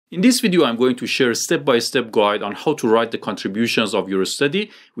In this video, I'm going to share a step-by-step guide on how to write the contributions of your study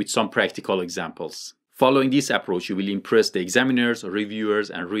with some practical examples. Following this approach, you will impress the examiners, reviewers,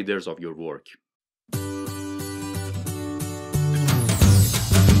 and readers of your work.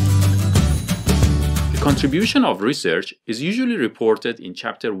 The contribution of research is usually reported in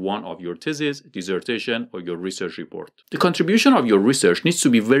Chapter 1 of your thesis, dissertation, or your research report. The contribution of your research needs to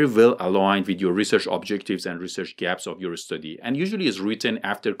be very well aligned with your research objectives and research gaps of your study, and usually is written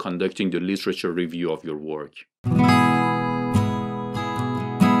after conducting the literature review of your work.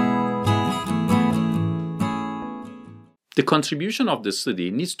 The contribution of the study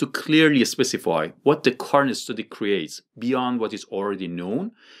needs to clearly specify what the current study creates beyond what is already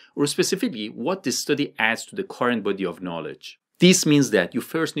known, or specifically what the study adds to the current body of knowledge. This means that you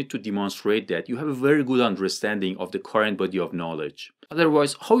first need to demonstrate that you have a very good understanding of the current body of knowledge.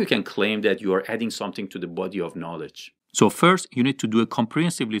 Otherwise, how you can claim that you are adding something to the body of knowledge? So first, you need to do a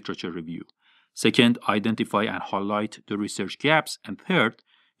comprehensive literature review. Second, identify and highlight the research gaps. And third,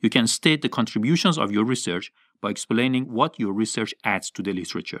 you can state the contributions of your research by explaining what your research adds to the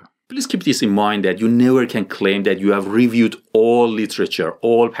literature. Please keep this in mind that you never can claim that you have reviewed all literature,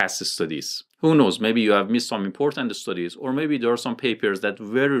 all past studies. Who knows, maybe you have missed some important studies, or maybe there are some papers that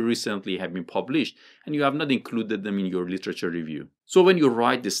very recently have been published and you have not included them in your literature review. So when you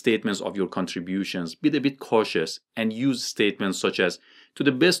write the statements of your contributions, be a bit cautious and use statements such as, "To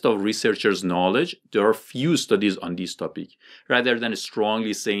the best of researchers' knowledge, there are few studies on this topic," rather than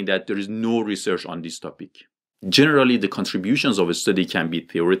strongly saying that there is no research on this topic. Generally, the contributions of a study can be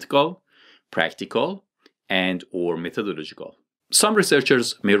theoretical, practical, and/or methodological. Some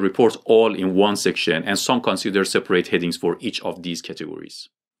researchers may report all in one section, and some consider separate headings for each of these categories.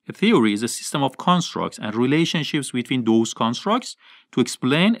 A theory is a system of constructs and relationships between those constructs to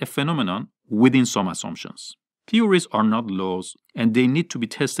explain a phenomenon within some assumptions. Theories are not laws, and they need to be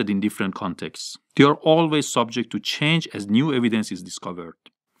tested in different contexts. They are always subject to change as new evidence is discovered.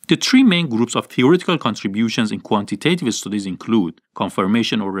 The three main groups of theoretical contributions in quantitative studies include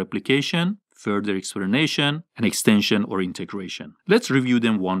confirmation or replication, further explanation, and extension or integration. Let's review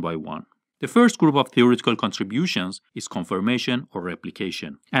them one by one. The first group of theoretical contributions is confirmation or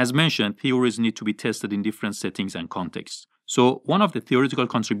replication. As mentioned, theories need to be tested in different settings and contexts. So, one of the theoretical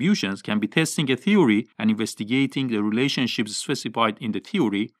contributions can be testing a theory and investigating the relationships specified in the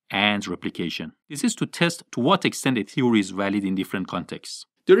theory and replication. This is to test to what extent a theory is valid in different contexts.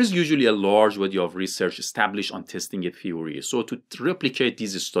 There is usually a large body of research established on testing a theory. So to replicate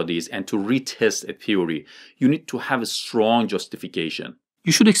these studies and to retest a theory, you need to have a strong justification.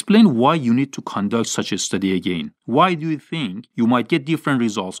 You should explain why you need to conduct such a study again. Why do you think you might get different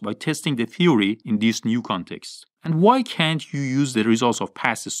results by testing the theory in this new context? And why can't you use the results of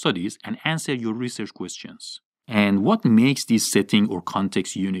past studies and answer your research questions? And what makes this setting or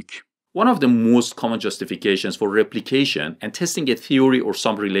context unique? One of the most common justifications for replication and testing a theory or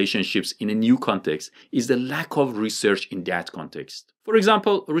some relationships in a new context is the lack of research in that context. For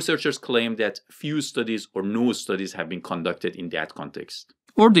example, researchers claim that few studies or no studies have been conducted in that context.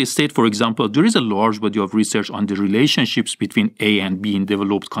 Or they state, for example, there is a large body of research on the relationships between A and B in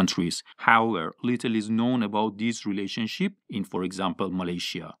developed countries. However, little is known about this relationship in, for example,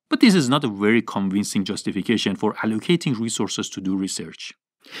 Malaysia. But this is not a very convincing justification for allocating resources to do research.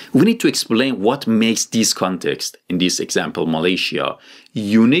 We need to explain what makes this context, in this example Malaysia,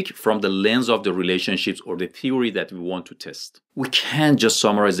 unique from the lens of the relationships or the theory that we want to test. We can't just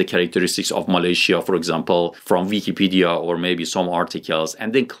summarize the characteristics of Malaysia, for example, from Wikipedia or maybe some articles,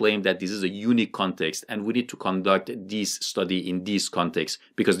 and then claim that this is a unique context and we need to conduct this study in this context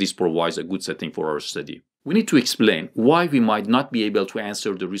because this provides a good setting for our study. We need to explain why we might not be able to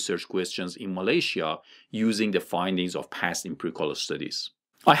answer the research questions in Malaysia using the findings of past empirical studies.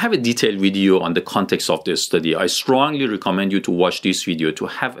 I have a detailed video on the context of the study. I strongly recommend you to watch this video to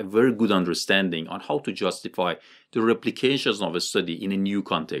have a very good understanding on how to justify the replications of a study in a new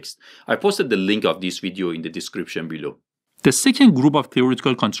context. I posted the link of this video in the description below. The second group of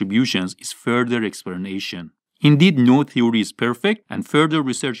theoretical contributions is further explanation. Indeed, no theory is perfect, and further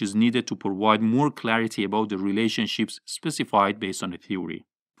research is needed to provide more clarity about the relationships specified based on a theory.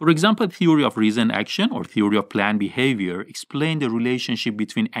 For example, theory of reason action or theory of planned behavior explain the relationship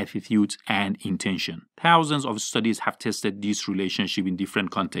between attitudes and intention. Thousands of studies have tested this relationship in different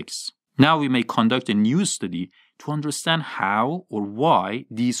contexts. Now we may conduct a new study to understand how or why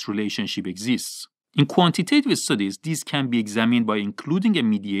this relationship exists. In quantitative studies, this can be examined by including a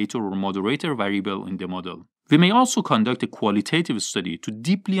mediator or moderator variable in the model. We may also conduct a qualitative study to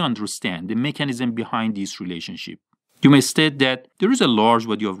deeply understand the mechanism behind this relationship. You may state that there is a large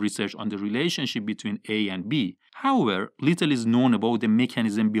body of research on the relationship between A and B. However, little is known about the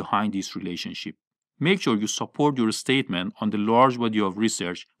mechanism behind this relationship. Make sure you support your statement on the large body of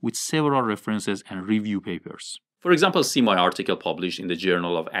research with several references and review papers. For example, see my article published in the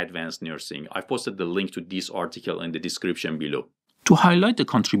Journal of Advanced Nursing. I've posted the link to this article in the description below. To highlight the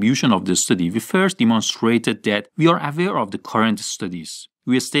contribution of the study, we first demonstrated that we are aware of the current studies.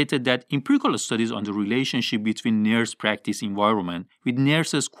 We stated that empirical studies on the relationship between nurse practice environment with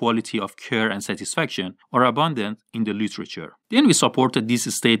nurses' quality of care and satisfaction are abundant in the literature. Then we supported this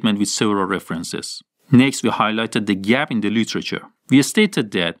statement with several references. Next, we highlighted the gap in the literature. We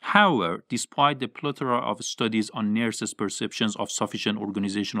stated that, however, despite the plethora of studies on nurses' perceptions of sufficient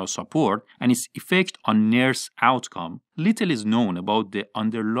organizational support and its effect on nurse outcome, little is known about the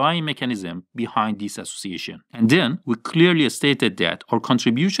underlying mechanism behind this association. And then, we clearly stated that our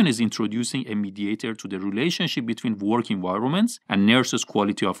contribution is introducing a mediator to the relationship between work environments and nurses'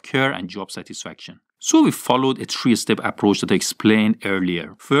 quality of care and job satisfaction. So we followed a three-step approach that I explained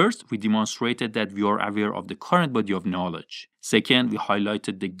earlier. First, we demonstrated that we are aware of the current body of knowledge. Second, we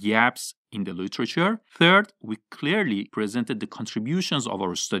highlighted the gaps in the literature. Third, we clearly presented the contributions of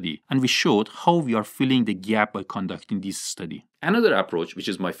our study, and we showed how we are filling the gap by conducting this study. Another approach, which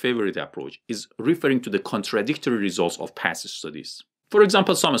is my favorite approach, is referring to the contradictory results of past studies. For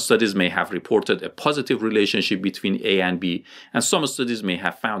example, some studies may have reported a positive relationship between A and B, and some studies may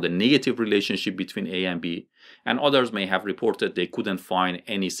have found a negative relationship between A and B, and others may have reported they couldn't find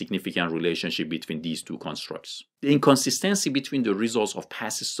any significant relationship between these two constructs. The inconsistency between the results of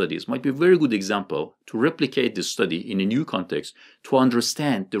past studies might be a very good example to replicate the study in a new context to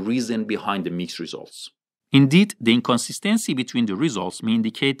understand the reason behind the mixed results. Indeed, the inconsistency between the results may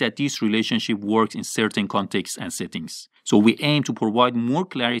indicate that this relationship works in certain contexts and settings. So we aim to provide more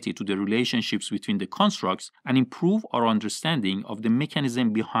clarity to the relationships between the constructs and improve our understanding of the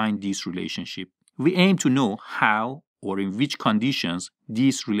mechanism behind this relationship. We aim to know how or in which conditions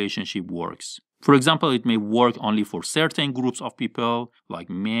this relationship works. For example, it may work only for certain groups of people, like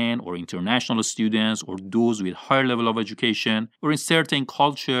men or international students or those with higher level of education, or in certain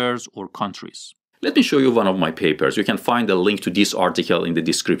cultures or countries. Let me show you one of my papers. You can find the link to this article in the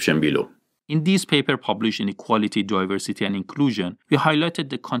description below. In this paper published in Equality, Diversity and Inclusion, we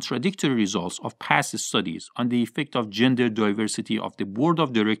highlighted the contradictory results of past studies on the effect of gender diversity of the board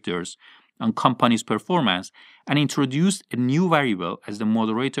of directors on companies' performance and introduced a new variable as the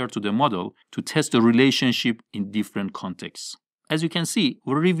moderator to the model to test the relationship in different contexts. As you can see,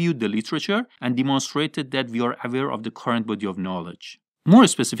 we reviewed the literature and demonstrated that we are aware of the current body of knowledge. More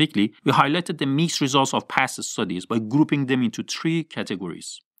specifically, we highlighted the mixed results of past studies by grouping them into three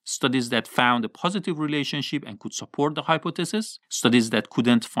categories. Studies that found a positive relationship and could support the hypothesis, studies that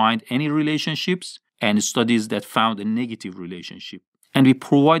couldn't find any relationships, and studies that found a negative relationship. And we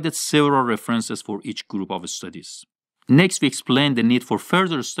provided several references for each group of studies. Next, we explained the need for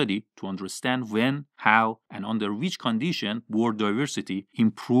further study to understand when, how, and under which condition board diversity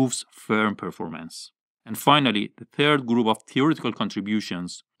improves firm performance. And finally, the third group of theoretical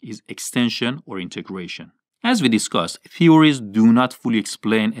contributions is extension or integration. As we discussed, theories do not fully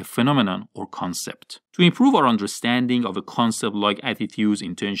explain a phenomenon or concept. To improve our understanding of a concept like attitudes,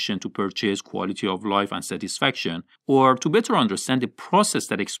 intention to purchase, quality of life, and satisfaction, or to better understand the process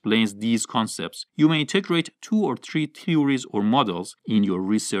that explains these concepts, you may integrate 2 or 3 theories or models in your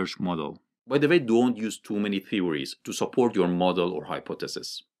research model. By the way, don't use too many theories to support your model or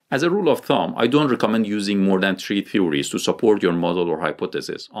hypothesis. As a rule of thumb, I don't recommend using more than 3 theories to support your model or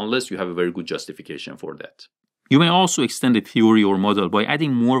hypothesis unless you have a very good justification for that. You may also extend a theory or model by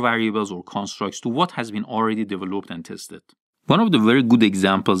adding more variables or constructs to what has been already developed and tested. One of the very good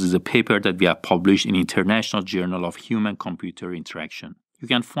examples is a paper that we have published in International Journal of Human-Computer Interaction. You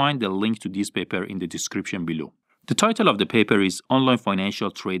can find the link to this paper in the description below. The title of the paper is Online Financial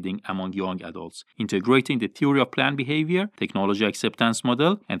Trading Among Young Adults, Integrating the Theory of Planned Behavior, Technology Acceptance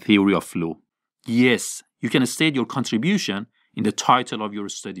Model, and Theory of Flow. Yes, you can state your contribution in the title of your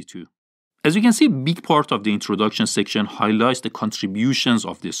study too. As you can see, a big part of the introduction section highlights the contributions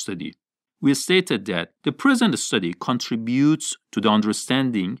of this study. We stated that the present study contributes to the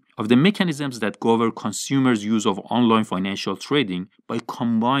understanding of the mechanisms that govern consumers' use of online financial trading by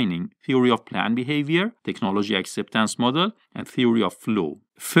combining theory of planned behavior, technology acceptance model, and theory of flow.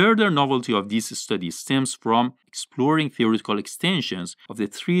 Further novelty of this study stems from exploring theoretical extensions of the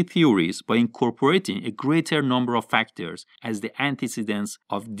 3 theories by incorporating a greater number of factors as the antecedents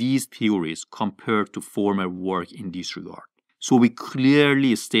of these theories compared to former work in this regard. So we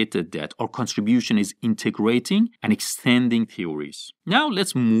clearly stated that our contribution is integrating and extending theories. Now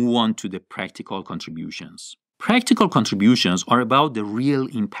let's move on to the practical contributions. Practical contributions are about the real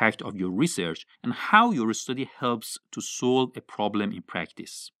impact of your research and how your study helps to solve a problem in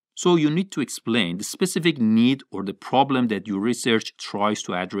practice. So you need to explain the specific need or the problem that your research tries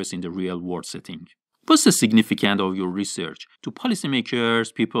to address in the real-world setting. What's the significance of your research to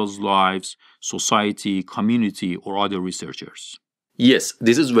policymakers, people's lives, society, community, or other researchers? Yes,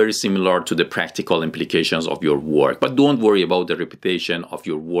 this is very similar to the practical implications of your work, but don't worry about the reputation of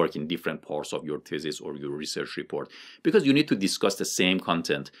your work in different parts of your thesis or your research report, because you need to discuss the same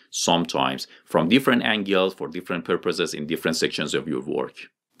content sometimes from different angles for different purposes in different sections of your work.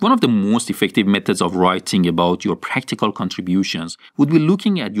 One of the most effective methods of writing about your practical contributions would be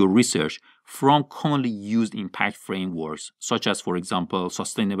looking at your research from commonly used impact frameworks, such as, for example,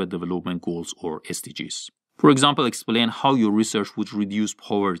 Sustainable Development Goals or SDGs. For example, explain how your research would reduce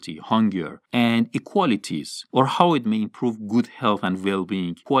poverty, hunger, and inequalities, or how it may improve good health and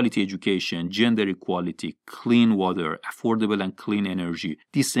well-being, quality education, gender equality, clean water, affordable and clean energy,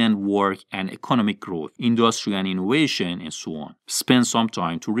 decent work and economic growth, industry and innovation, and so on. Spend some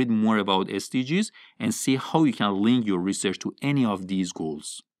time to read more about SDGs and see how you can link your research to any of these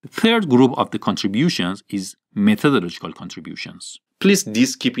goals. The third group of the contributions is methodological contributions.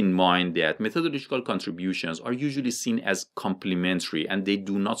 Please keep in mind that methodological contributions are usually seen as complementary and they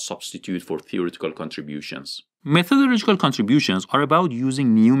do not substitute for theoretical contributions. Methodological contributions are about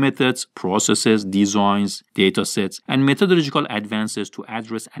using new methods, processes, designs, datasets, and methodological advances to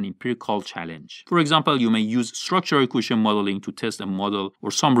address an empirical challenge. For example, you may use structural equation modeling to test a model or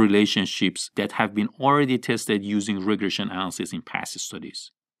some relationships that have been already tested using regression analysis in past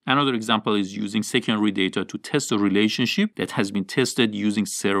studies. Another example is using secondary data to test a relationship that has been tested using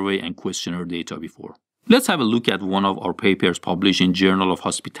survey and questionnaire data before. Let's have a look at one of our papers published in Journal of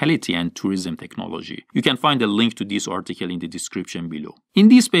Hospitality and Tourism Technology. You can find a link to this article in the description below. In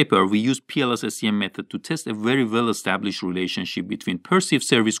this paper, we use PLS-SEM method to test a very well-established relationship between perceived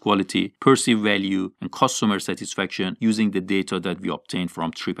service quality, perceived value, and customer satisfaction using the data that we obtained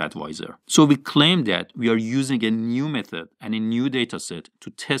from TripAdvisor. So we claim that we are using a new method and a new dataset to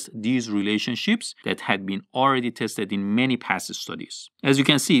test these relationships that had been already tested in many past studies. As you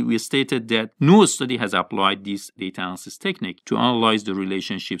can see, we stated that no study has applied this data analysis technique to analyze the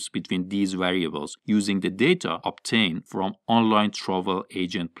relationships between these variables using the data obtained from online travel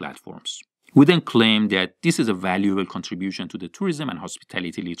agent platforms. We then claim that this is a valuable contribution to the tourism and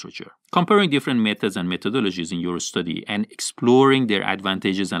hospitality literature. Comparing different methods and methodologies in your study and exploring their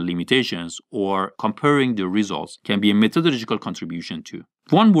advantages and limitations, or comparing the results, can be a methodological contribution too.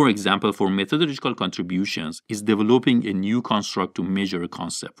 One more example for methodological contributions is developing a new construct to measure a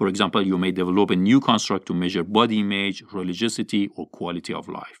concept. For example, you may develop a new construct to measure body image, religiosity, or quality of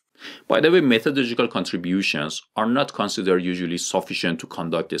life. By the way, methodological contributions are not considered usually sufficient to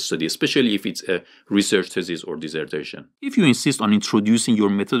conduct a study, especially if it's a research thesis or dissertation. If you insist on introducing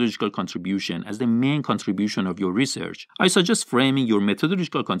your methodological contribution as the main contribution of your research, I suggest framing your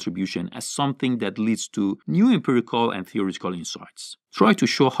methodological contribution as something that leads to new empirical and theoretical insights. Try to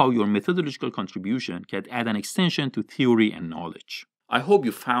show how your methodological contribution can add an extension to theory and knowledge. I hope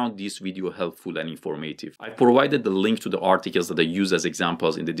you found this video helpful and informative. I provided the link to the articles that I use as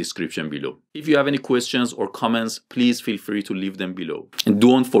examples in the description below. If you have any questions or comments, please feel free to leave them below. And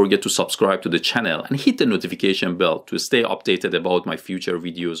don't forget to subscribe to the channel and hit the notification bell to stay updated about my future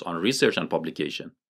videos on research and publication.